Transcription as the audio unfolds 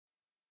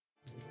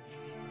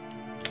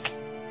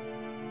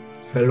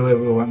Hello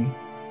everyone,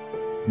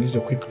 this is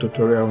a quick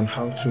tutorial on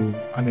how to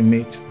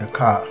animate a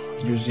car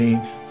using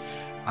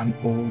an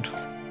old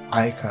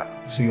iCAR.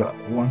 So you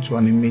want to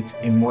animate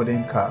a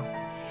modern car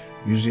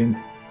using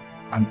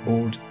an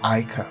old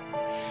iCAR.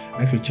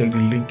 And if you check the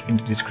link in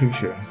the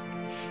description,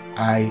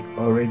 I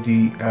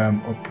already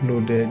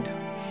uploaded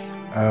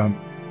an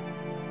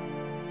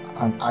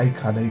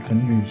iCAR that you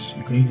can use.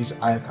 You can use this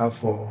iCAR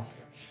for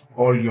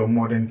all your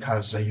modern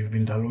cars that you've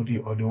been downloading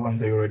or the ones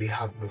that you already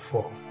have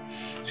before.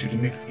 So to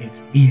make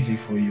it easy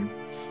for you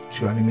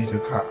to animate a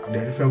car,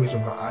 there are different ways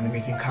of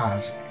animating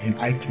cars in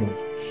Iclone.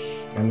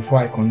 And before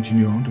I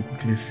continue, I want to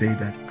quickly say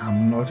that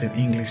I'm not an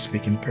English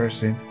speaking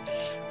person.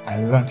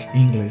 I learned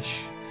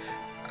English.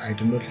 I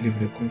do not live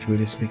in a country where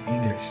they speak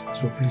English.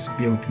 So please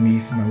bear with me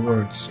if my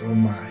words or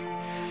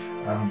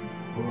my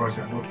words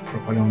are not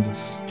properly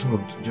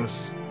understood.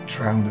 Just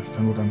try to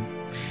understand what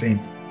I'm saying.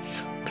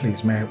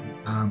 Please, my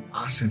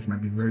accent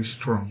might be very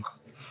strong.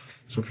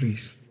 So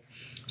please.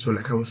 So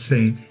like I was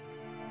saying,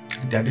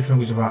 there are different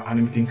ways of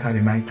animating cars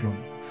in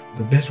Iclone.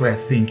 The best way I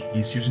think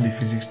is using the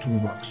physics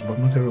toolbox, but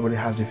not everybody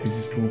has the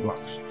physics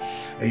toolbox.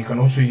 You can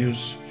also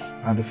use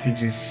the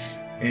physics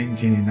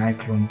engine in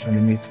Iclone to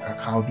animate a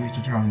car. I'll do a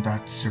tutorial on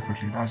that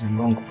separately. That's a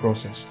long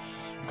process.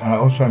 You can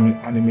also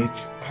animate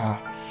a car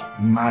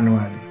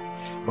manually,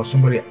 but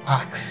somebody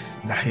asks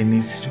that he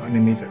needs to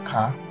animate a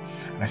car,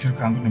 and I said,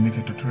 okay, I'm going to make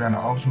a tutorial and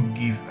I'll also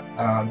give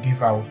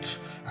out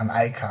an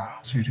iCAR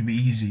so it will be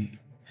easy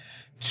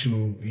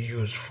to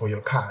use for your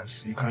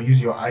cars. You can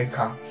use your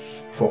iCAR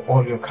for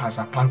all your cars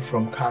apart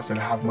from cars that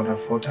have more than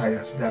 4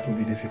 tires. That will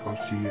be difficult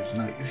to use.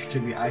 Now if you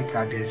take the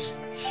iCAR, there's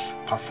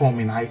perform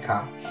in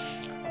iCAR.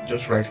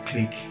 Just right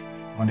click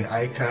on the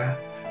iCAR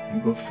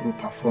and go through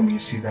perform. You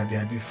see that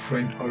there are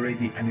different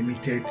already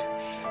animated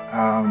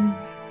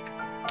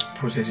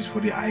processes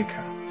for the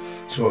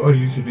iCAR. So all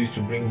you need to do is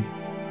to bring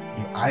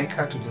your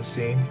iCAR to the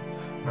scene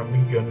and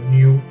bring your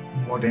new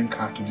modern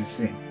car to the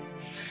scene.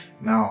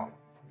 Now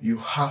you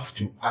have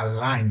to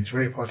align, it's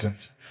very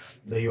important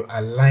that you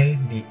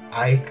align the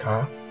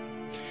iCAR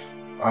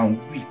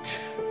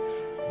with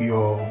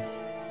your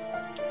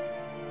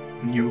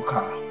new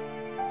car.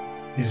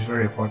 It's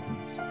very important.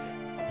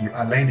 You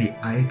align the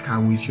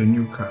iCAR with your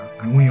new car,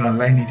 and when you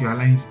align it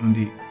on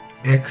the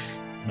X,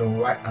 the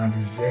Y, and the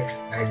Z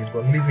axis,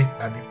 but leave it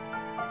at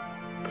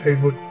the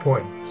pivot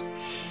point.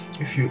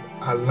 If you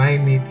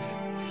align it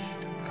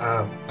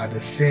at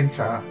the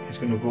center, it's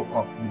going to go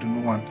up. We do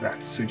not want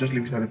that, so you just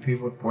leave it at the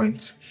pivot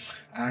point,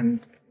 and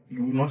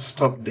you will not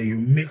stop there. You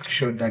make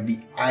sure that the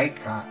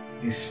iCAR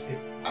is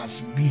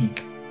as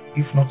big,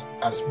 if not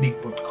as big,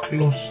 but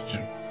close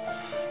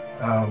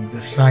to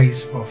the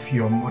size of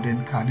your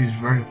modern car. This is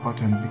very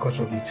important because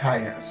of the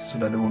tires, so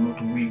that they will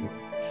not wiggle.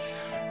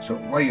 So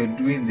while you're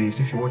doing this,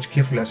 if you watch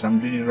carefully as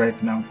I'm doing it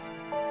right now,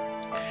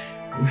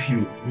 if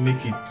you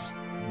make it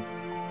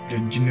the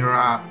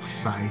general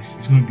size,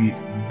 it's going to be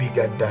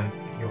bigger than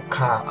your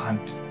car, and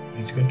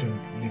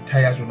the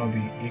tires will not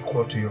be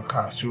equal to your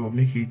car. So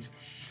make it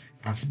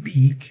as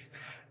big,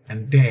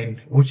 and then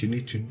what you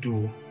need to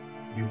do,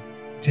 you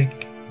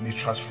take the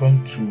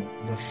transform tool,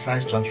 the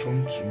size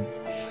transform tool,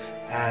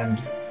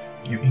 and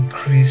you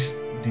increase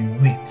the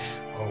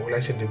width, or will I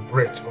say the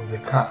breadth of the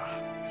car,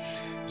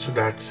 so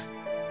that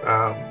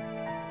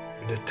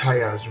the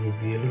tires will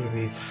be a little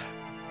bit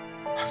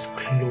as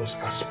close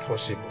as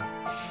possible.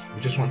 You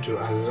just want to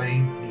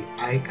align the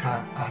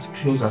iCAR as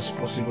close as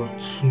possible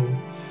to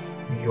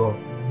your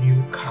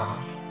new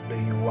car that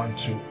you want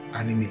to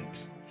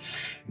animate.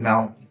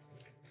 Now,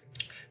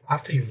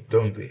 after you've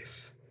done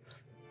this,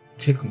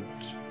 take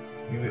note.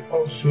 You will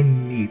also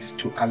need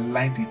to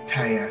align the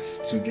tires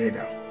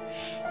together,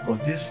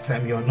 but this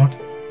time you're not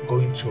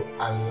going to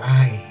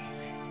align.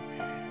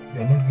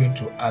 You're not going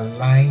to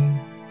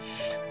align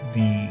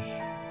the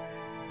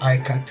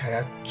iCAR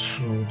tire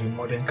to the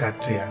modern car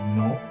tire.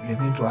 No, you're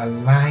going to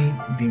align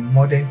the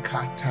modern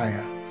car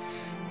tire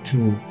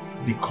to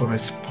the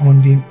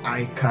corresponding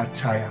iCAR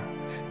tire.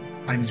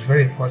 And it's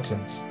very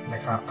important,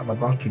 like I'm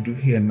about to do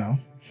here now,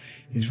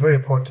 it's very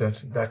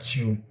important that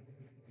you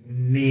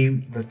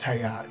name the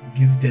tire,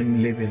 give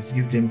them labels,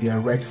 give them their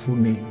rightful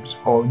names,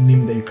 or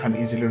name that you can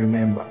easily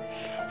remember.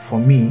 For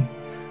me,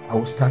 I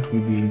will start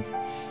with the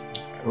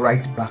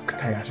right back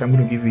tire, so I'm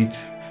going to give it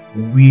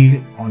wheel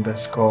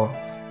underscore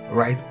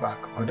right back,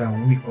 or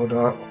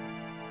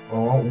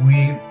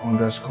wheel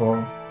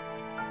underscore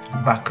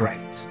back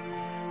right,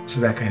 so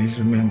that I can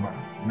easily remember.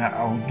 Now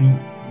I'll do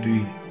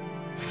the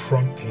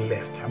front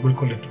left. I'm going to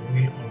call it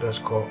wheel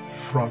underscore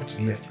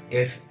front left,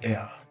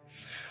 FL.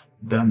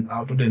 Then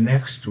I'll do the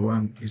next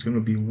one. It's going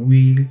to be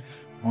wheel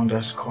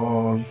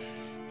underscore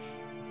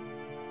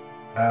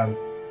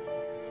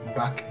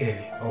back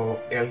L,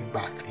 or L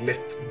back,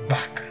 left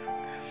back.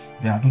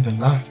 Then I'll do the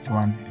last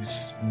one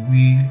is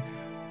wheel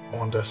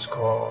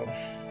underscore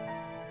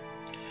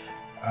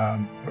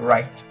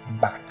right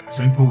back.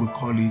 Some people will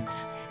call it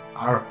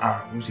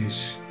RR, which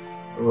is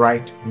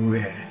right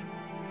rear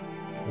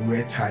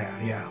tire.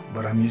 Yeah,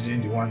 but I'm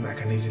using the one that I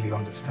can easily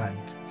understand.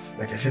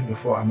 Like I said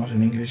before, I'm not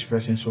an English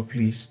person, so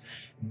please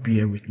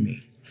bear with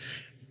me.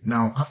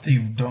 Now, after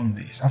you've done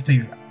this, after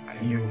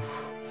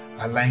you've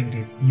aligned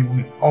it, you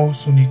will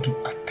also need to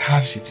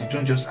attach it. You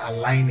don't just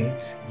align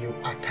it, you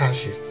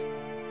attach it.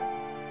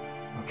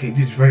 Okay,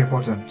 this is very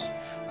important.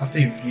 After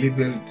you've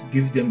labeled,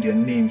 give them their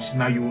names.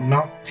 Now you will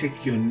now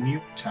take your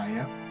new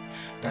tire,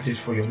 that is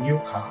for your new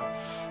car.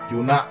 You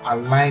will now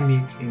align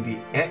it in the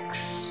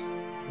X,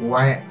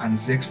 Y, and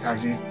Z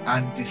axis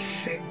and the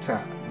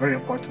center. Very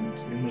important.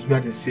 It must be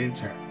at the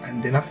center.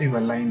 And then after you've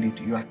aligned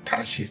it, you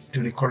attach it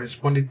to the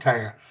corresponding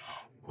tire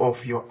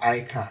of your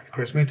iCar.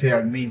 Corresponding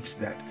tire means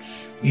that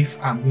if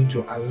I'm going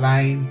to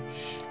align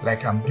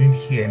like I'm doing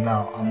here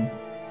now, I'm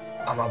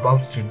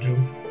about to do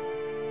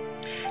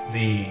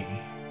the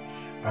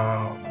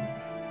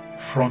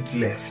front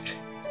left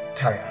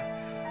tire.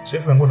 So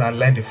if I'm going to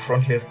align the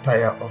front left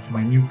tire of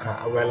my new car,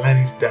 I will align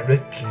it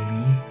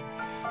directly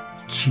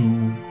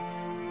to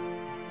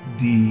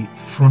the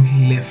front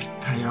left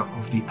tire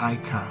of the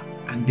iCar,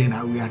 and then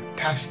I will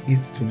attach it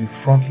to the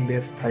front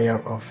left tire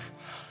of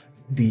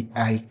the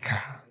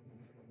iCar.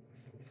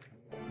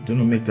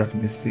 Don't make that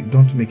mistake.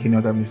 Don't make any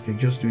other mistake.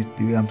 Just do it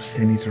the way I'm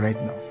saying it right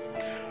now,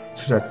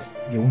 so that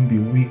there won't be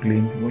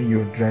wiggling when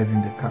you're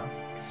driving the car.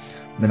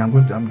 Then I'm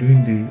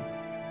doing the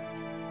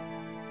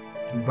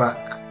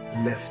back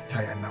left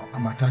tire now.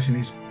 I'm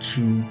aligning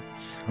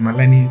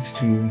it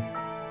to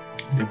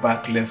the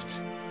back left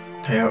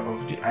tire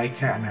of the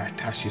iCar, and I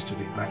attach this to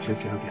the back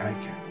left tire of the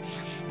iCar.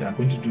 Then I'm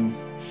going to do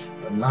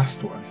the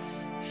last one.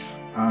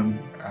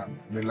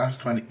 The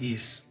last one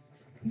is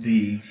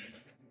the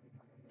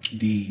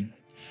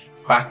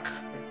back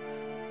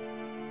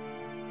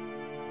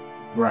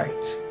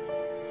right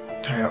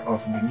tire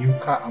of the new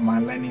car. I'm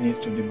aligning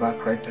it to the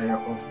back right tire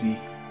of the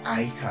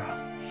iCar.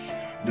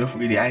 Don't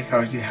forget, the iCar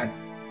already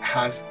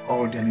has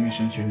all the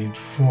animations you need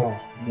for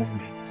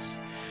movements.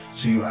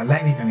 So you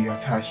align it and you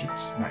attach it.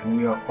 Now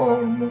we are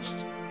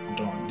almost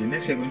done. The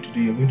next thing you're going to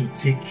do, you're going to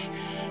take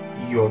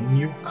your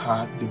new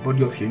car, the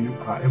body of your new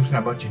car, everything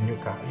about your new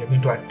car, you're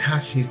going to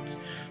attach it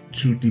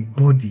to the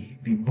body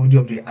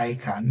of the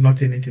iCar,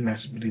 not anything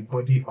else, but the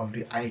body of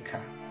the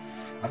iCar.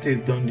 After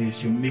you've done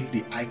this, you make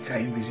the iCar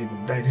invisible.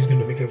 That is going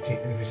to make everything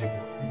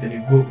invisible. Then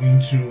you go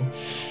into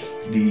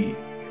the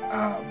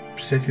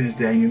settings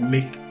there, you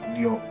make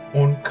your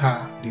own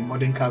car, the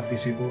modern car,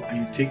 visible, and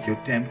you take your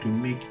time to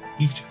make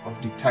each of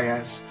the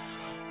tires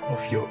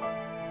of your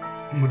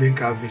modern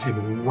car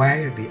visible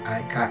while the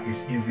iCar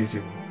is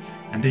invisible.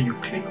 And then you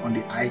click on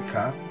the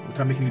iCar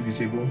without making it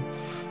visible,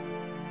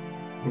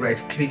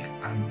 right click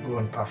and go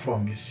and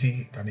perform. You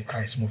see that the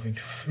car is moving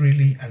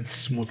freely and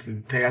smoothly.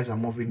 The tires are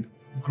moving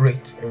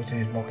great, everything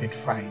is working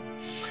fine.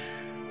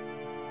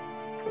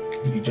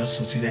 You just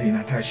succeeded in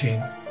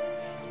attaching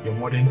your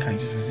modern car, you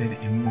just succeeded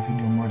in moving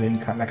your modern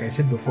car. Like I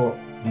said before,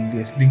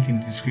 there's a link in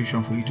the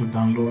description for you to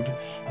download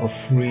a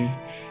free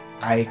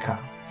iCar.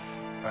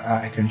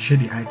 I can share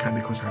the iCar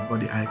because I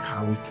bought the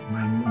iCar with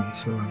my money,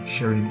 so I'm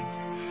sharing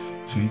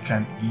it. So you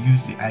can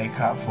use the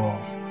iCar for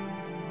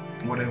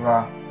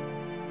whatever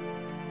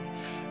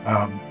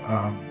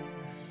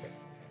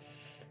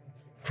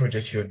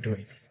project you're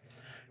doing.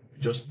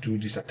 Just do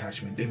this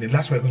attachment. Then the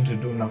last one we're going to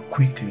do now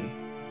quickly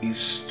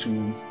is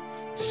to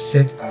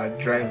set our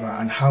driver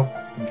and how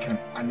we can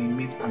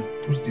animate and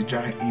put the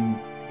driver in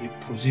a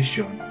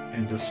position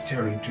in the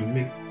steering to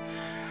make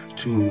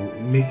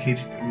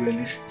it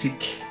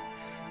realistic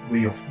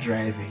way of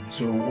driving.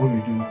 So what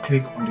we do,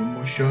 click on the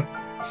motion,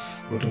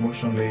 go to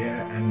motion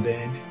layer, and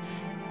then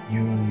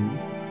you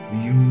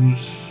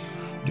use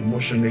the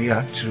motion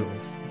layer to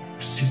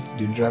sit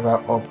the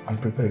driver up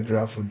and prepare the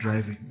driver for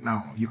driving.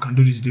 Now you can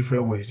do this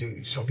different ways.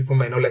 Some people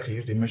might not like to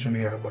use the motion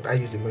layer, but I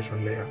use the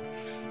motion layer.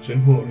 Some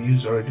people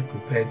use already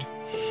prepared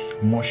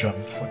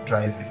motion for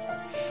driving,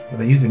 but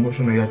I use the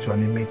motion layer to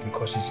animate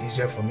because it's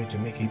easier for me to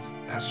make it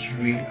as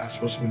real as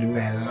possible, the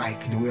way I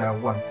like, the way I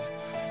want.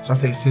 So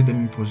after you set them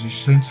in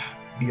position,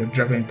 your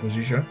driver in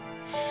position,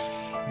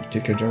 you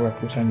take your driver,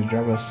 put her in the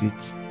driver's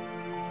seat,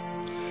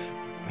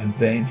 and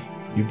then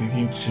you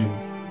begin to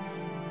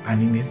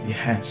animate the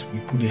hands. We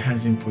put the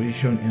hands in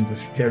position in the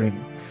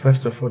steering.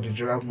 First of all, the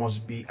driver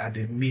must be at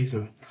the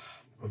middle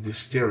of the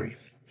steering.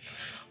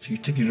 So you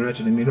take the driver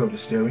to the middle of the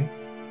steering,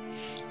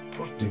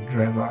 put the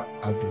driver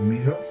at the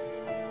middle,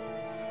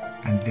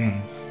 and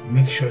then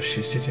make sure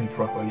she's sitting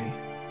properly.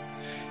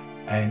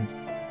 And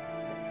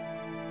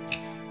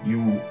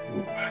you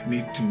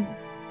need to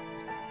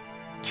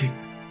take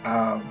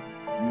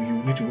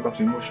you need to go back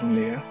to the motion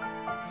layer,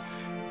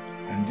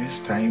 and this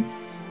time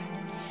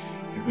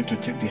you're going to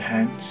take the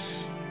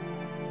hands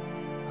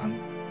and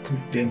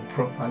put them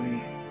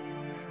properly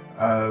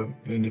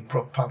in the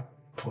proper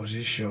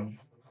position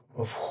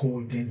of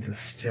holding the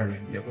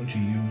steering. You're going to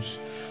use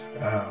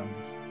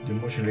the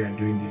motion layer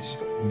doing this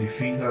with the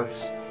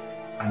fingers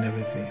and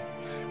everything.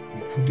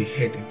 You put the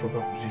head in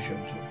proper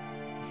position too,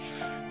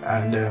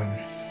 and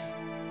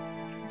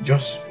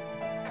just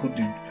put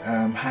the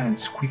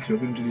hands quickly.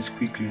 We're going to do this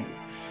quickly.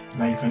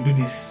 Now you can do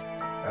this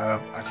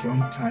at your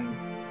own time.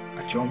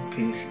 at your own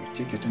pace. You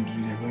take your time to do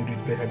it. You're going to do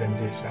it better than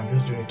this. I'm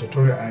just doing a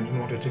tutorial. I don't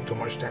want to take too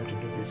much time to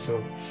do this,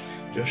 so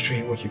just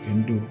showing what you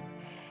can do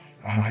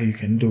and how you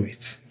can do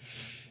it.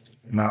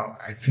 Now,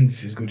 I think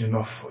this is good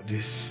enough for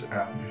this,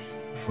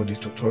 for the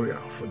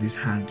tutorial for this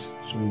hand.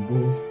 So we'll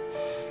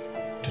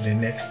go to the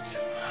next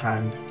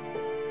hand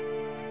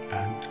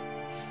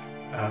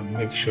and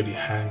make sure the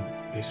hand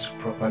is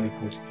properly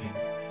put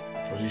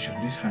in position.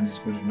 This hand is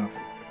good enough.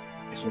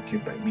 It's okay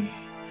by me.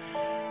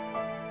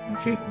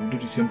 Okay, we'll do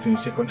the same thing.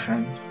 Second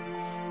hand,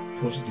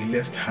 put the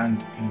left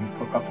hand in the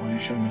proper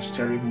position on the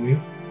steering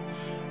wheel,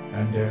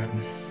 and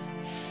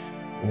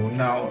we'll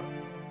now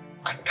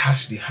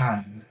attach the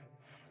hand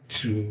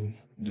to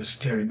the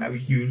steering. Now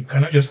you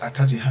cannot just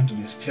attach the hand to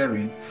the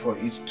steering for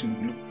it to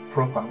look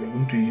proper. We're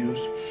going to use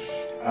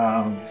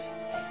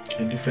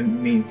a different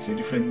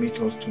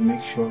methods to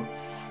make sure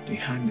the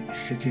hand is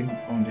sitting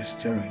on the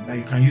steering. Now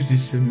you can use the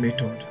same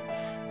method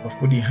of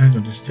putting your hands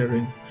on the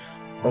steering,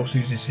 also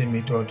use the same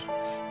method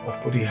of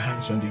putting your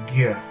hands on the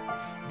gear,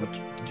 but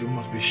you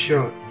must be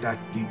sure that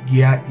the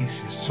gear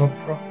is a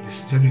sub-prop, the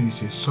steering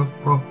is a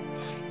sub-prop,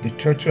 the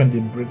throttle and the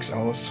brakes are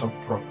all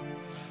sub-prop.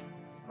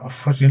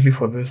 Unfortunately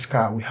for this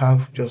car, we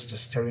have just the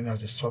steering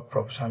as a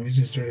sub-prop, so I'm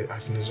using steering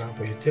as an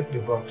example. You take the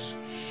box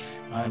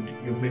and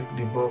you make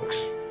the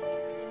box,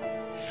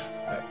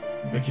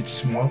 make it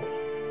small.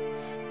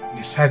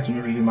 The size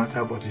doesn't really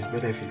matter, but it's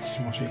better if it's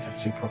small so you can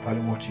see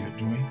properly what you're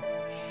doing.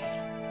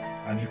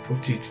 And you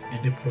put it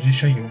in the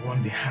position you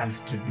want the hands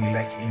to be.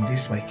 Like in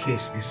this, my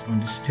case is on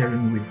the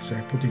steering wheel, so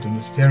I put it on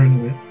the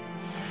steering wheel.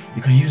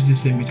 You can use the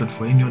same method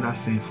for any other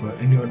thing, for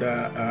any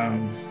other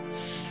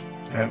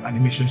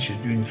animations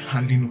you're doing,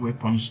 handling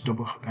weapons,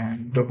 double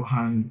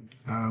hand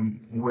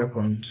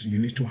weapons. You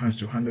need two hands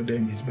to handle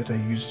them. It's better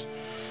use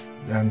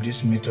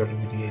this method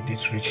with the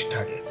edit reach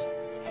target.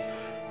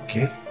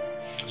 Okay,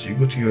 so you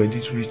go to your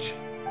edit reach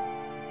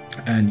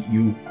and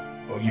you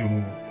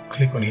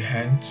click on your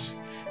hands.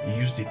 You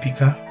use the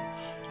picker,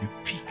 you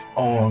pick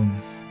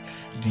on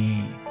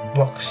the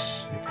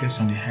box you place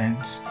on the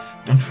hands.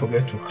 Don't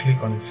forget to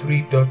click on the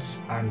three dots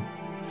and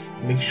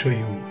make sure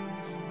you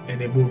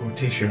enable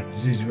rotation.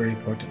 This is very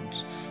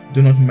important.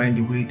 Do not mind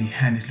the way the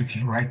hand is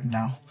looking right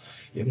now.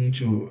 You're going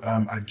to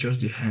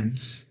adjust the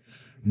hands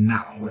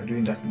now. We're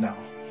doing that now.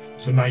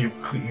 So now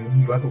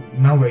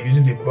now we're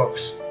using the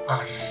box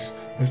as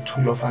a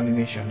tool of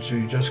animation. So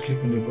you just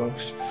click on the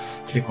box,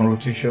 click on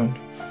rotation,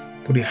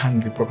 put the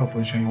hand in the proper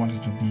position you want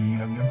it to be.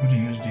 You're going to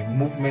use the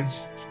movement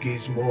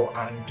gizmo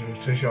and the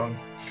rotation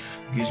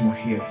gizmo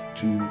here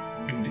to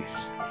do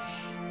this.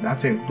 Now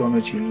after you've done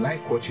it, you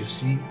like what you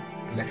see,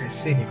 like I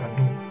said, you can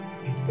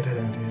do it better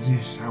than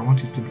this. I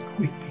want it to be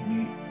quick.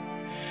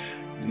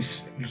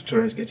 This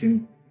tutorial is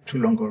getting too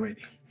long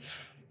already.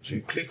 So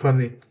you click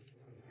on it,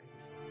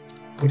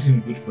 put it in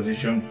a good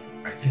position.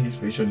 I think this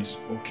position is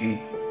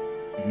okay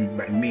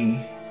by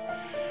me.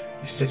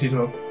 You set it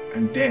up,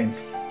 and then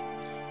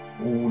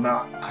we will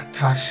now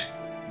attach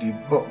the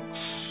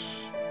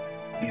box.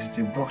 Is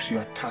the box you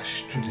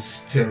attach to the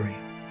steering,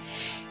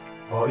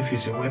 or if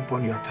it's a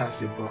weapon, you attach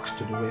the box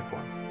to the weapon.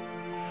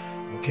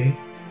 Okay,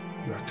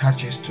 you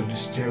attach it to the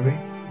steering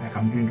like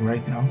I'm doing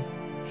right now,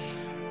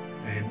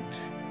 and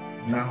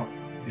now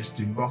it's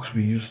the box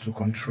we use to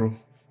control.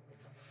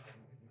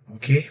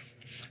 Okay,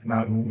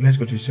 now let's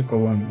go to the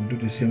second one. We'll do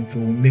the same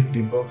thing. We'll make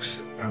the box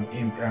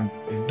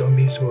a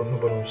dummy so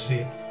nobody will see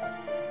it.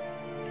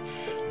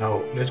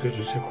 Now let's go to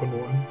the second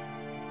one.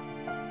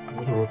 I'm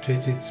going to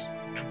rotate it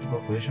to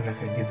proper position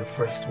like I did the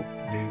first one,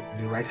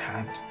 the right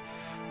hand.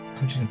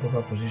 Put it in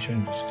proper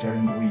position, the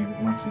steering the way you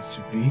want it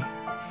to be,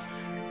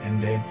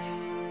 and then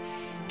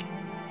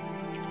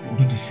we'll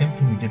do the same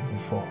thing we did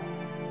before.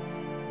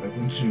 We're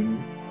going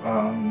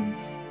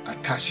to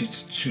attach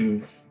it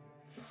to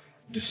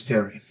the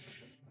steering.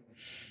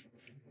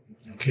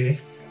 Okay,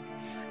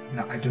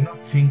 now I do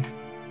not think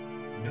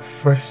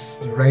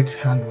the right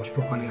hand was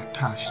properly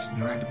attached,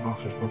 the right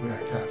box was properly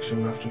attached, so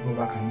we have to go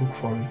back and look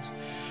for it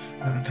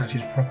and attach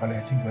it properly. I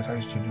think we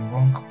attached it to the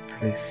wrong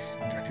place.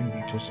 I think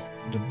it was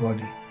the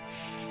body.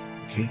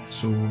 Okay,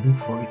 so we'll look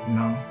for it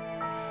now,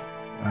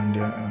 and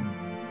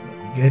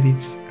we get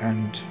it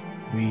and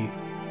we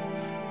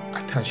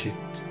attach it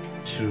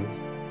to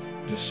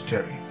the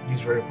steering.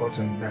 It's very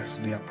important that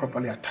they are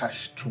properly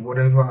attached to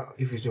whatever,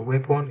 if it's a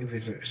weapon, if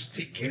it's a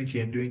stick,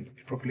 anything you're doing,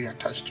 properly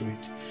attached to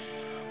it.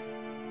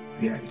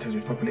 Yeah, it has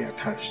been properly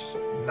attached.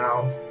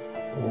 Now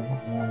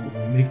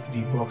we'll make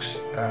the box,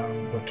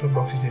 the two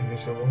boxes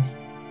invisible,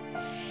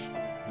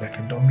 like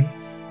a dummy.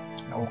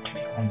 I will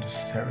click on the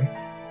steering,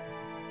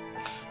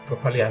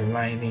 properly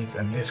align it,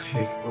 and let's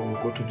click.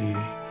 We'll go to the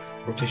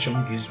rotation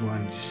gizmo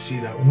and you see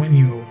that when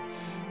you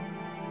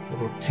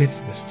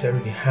rotate the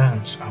steering, the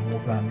hands are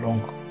moving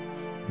along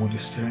with the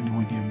steering the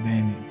way they're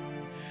bending.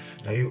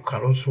 Now you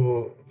can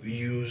also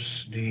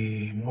use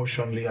the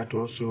motion layer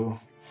to also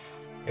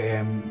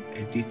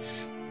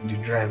edit the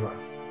driver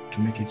to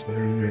make it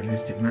very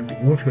realistic. Now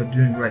what we're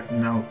doing right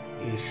now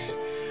is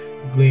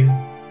going,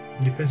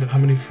 depends on how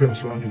many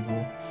frames you want to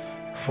go.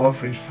 4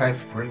 frames, 5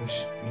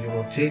 frames, you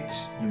rotate,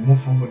 you move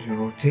forward, you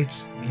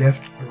rotate,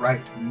 left,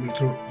 right,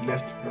 middle,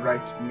 left,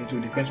 right, middle,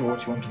 depends on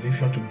what you want to do. If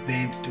you want to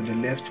bend to the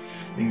left,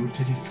 then you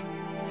rotate it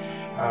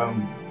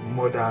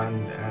more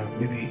than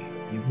maybe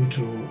you go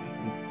to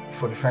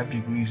 45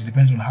 degrees,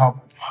 depends on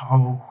how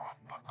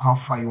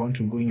far you want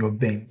to go in your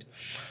bend.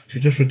 So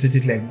just rotate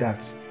it like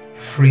that,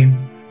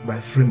 frame by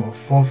frame, or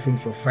 4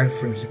 frames or 5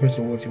 frames, depends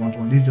on what you want.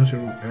 This is just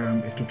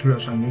a tutorial,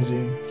 so I'm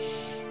using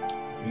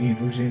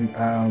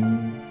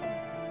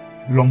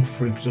long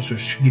frames just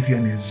to give you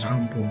an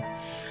example.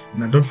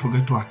 Now don't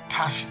forget to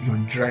attach your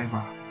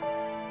driver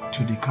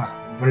to the car.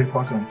 Very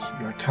important,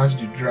 you attach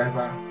the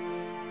driver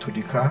to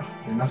the car.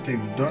 Then after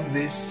you've done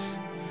this,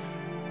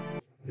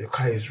 your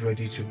car is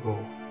ready to go.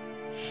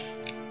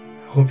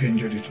 Hope you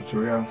enjoyed the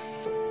tutorial.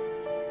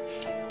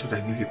 Thought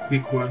I'd give you a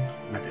quick one.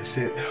 Like I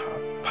said,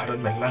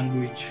 pardon my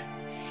language,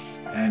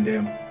 and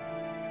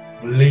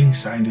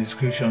links are in the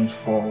description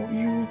for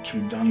you to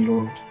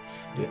download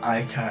the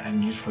iCAR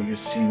and use for your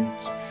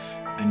scenes,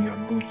 and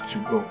you're good to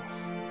go.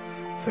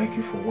 Thank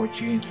you for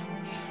watching.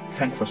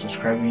 Thanks for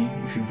subscribing.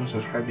 If you've not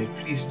subscribed yet,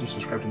 please do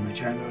subscribe to my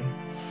channel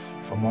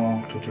for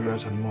more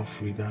tutorials and more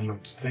free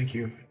downloads. Thank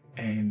you,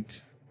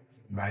 and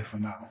bye for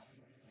now.